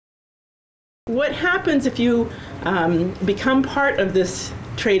What happens if you become part of this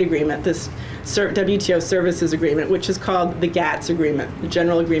trade agreement, this WTO Services Agreement, which is called the GATS Agreement, the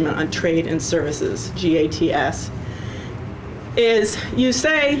General Agreement on Trade and Services, GATS, is you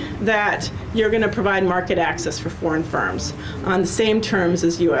say that you're going to provide market access for foreign firms on the same terms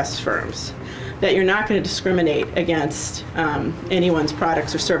as U.S. firms, that you're not going to discriminate against anyone's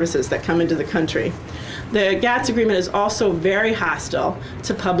products or services that come into the country. The GATS agreement is also very hostile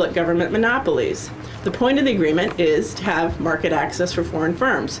to public government monopolies. The point of the agreement is to have market access for foreign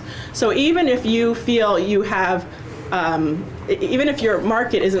firms. So even if you feel you have, even if your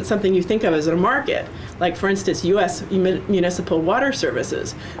market isn't something you think of as a market, like for instance, U.S. municipal water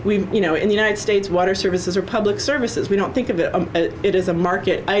services, in the United States, water services are public services. We don't think of it as a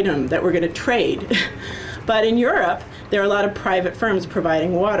market item that we're going to trade. But in Europe, there are a lot of private firms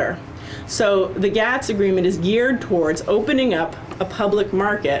providing water. So the GATS agreement is geared towards opening up a public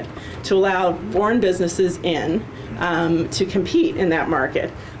market to allow foreign businesses in to compete in that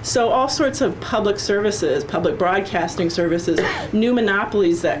market. So all sorts of public services, public broadcasting services, new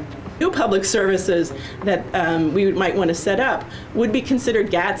monopolies new public services that we might want to set up would be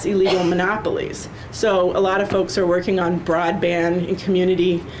considered GATS illegal monopolies. So a lot of folks are working on broadband and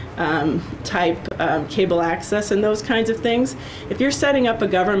community type cable access and those kinds of things. If you're setting up a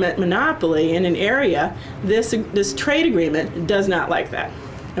government monopoly in an area, this trade agreement does not like that.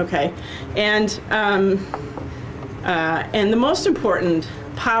 Okay, and the most important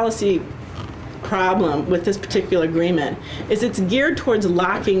policy problem with this particular agreement is it's geared towards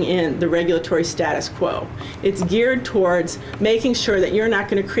locking in the regulatory status quo. It's geared towards making sure that you're not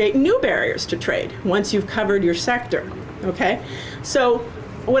going to create new barriers to trade once you've covered your sector. Okay, so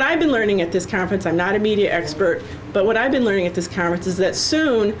what I've been learning at this conference, I'm not a media expert, but what I've been learning at this conference is that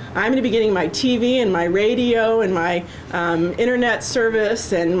soon I'm going to be getting my TV and my radio and my internet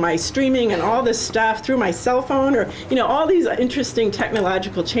service and my streaming and all this stuff through my cell phone, or all these interesting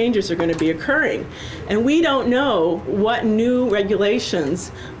technological changes are going to be occurring. And we don't know what new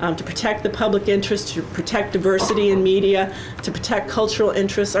regulations to protect the public interest, to protect diversity in media, to protect cultural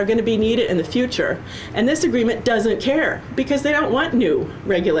interests are going to be needed in the future. And this agreement doesn't care because they don't want new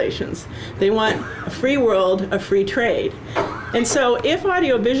regulations. They want a free world, a free trade. And so if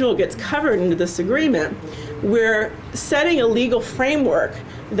audiovisual gets covered into this agreement, we're setting a legal framework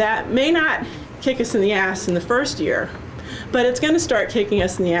that may not kick us in the ass in the first year, but it's going to start kicking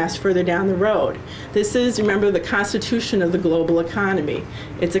us in the ass further down the road. This is, remember, the constitution of the global economy.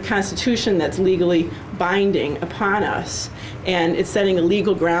 It's a constitution that's legally binding upon us, and it's setting a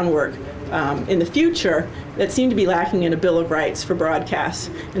legal groundwork in the future that seem to be lacking in a Bill of Rights for broadcasts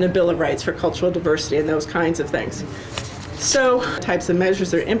and a Bill of Rights for cultural diversity and those kinds of things. So types of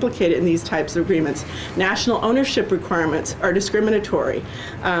measures that are implicated in these types of agreements. National ownership requirements are discriminatory.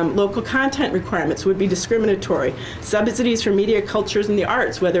 Local content requirements would be discriminatory. Subsidies for media, cultures, and the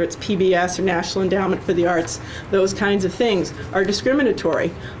arts, whether it's PBS or National Endowment for the Arts, those kinds of things are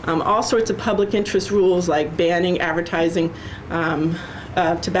discriminatory. All sorts of public interest rules like banning advertising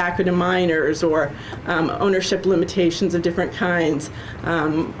tobacco to minors, or ownership limitations of different kinds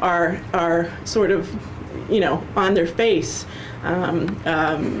are sort of, on their face,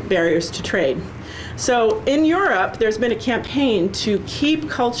 barriers to trade. So in Europe, there's been a campaign to keep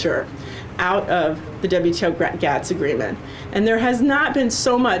culture out of the WTO GATS agreement. And there has not been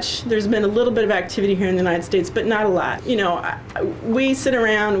so much. There's been a little bit of activity here in the United States, but not a lot. We sit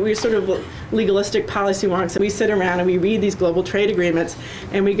around, we're sort of legalistic policy wonks, we sit around and we read these global trade agreements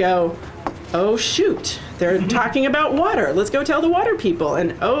and we go, oh shoot, they're talking about water. Let's go tell the water people.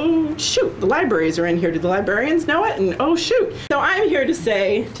 And oh shoot, the libraries are in here. Do the librarians know it? And oh shoot. So I'm here to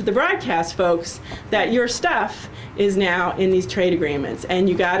say to the broadcast folks that your stuff is now in these trade agreements, and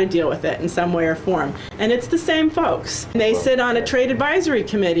you got to deal with it in some way or form. And it's the same folks. They sit on a trade advisory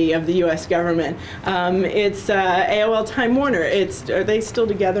committee of the U.S. government. It's AOL Time Warner. Are they still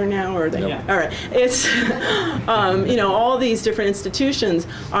together now? Or are they? Yeah. All right. It's all these different institutions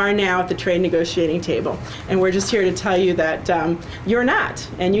are now at the trade negotiating table, and we're just here to tell you that you're not,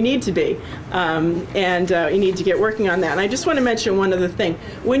 and you need to be, and you need to get working on that. And I just want to mention one other thing.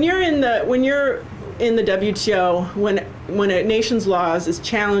 When you're in the WTO, when a nation's laws is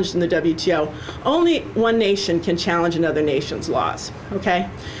challenged in the WTO, only one nation can challenge another nation's laws, okay?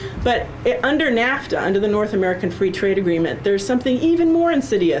 But under NAFTA, under the North American Free Trade Agreement, there's something even more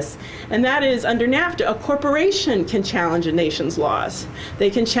insidious, and that is under NAFTA, a corporation can challenge a nation's laws.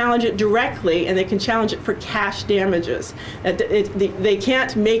 They can challenge it directly, and they can challenge it for cash damages. They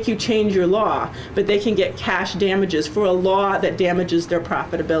can't make you change your law, but they can get cash damages for a law that damages their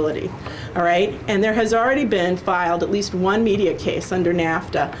profitability, all right? And there has already been filed at least one media case under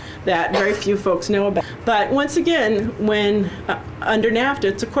NAFTA that very few folks know about. But once again, when under NAFTA,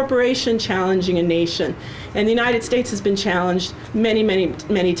 it's a corporation challenging a nation. And the United States has been challenged many, many,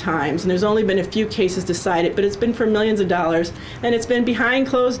 many times. And there's only been a few cases decided, but it's been for millions of dollars. And it's been behind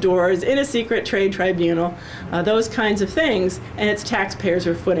closed doors, in a secret trade tribunal, those kinds of things. And it's taxpayers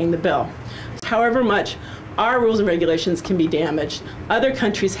who are footing the bill. However much our rules and regulations can be damaged, other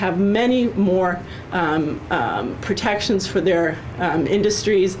countries have many more protections for their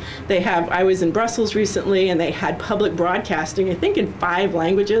industries. They have, I was in Brussels recently, and they had public broadcasting, I think in 5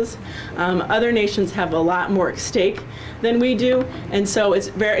 languages. Other nations have a lot more at stake than we do, and so it's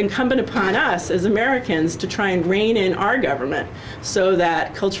very incumbent upon us as Americans to try and rein in our government so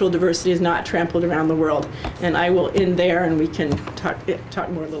that cultural diversity is not trampled around the world. And I will end there, and we can talk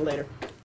more a little later.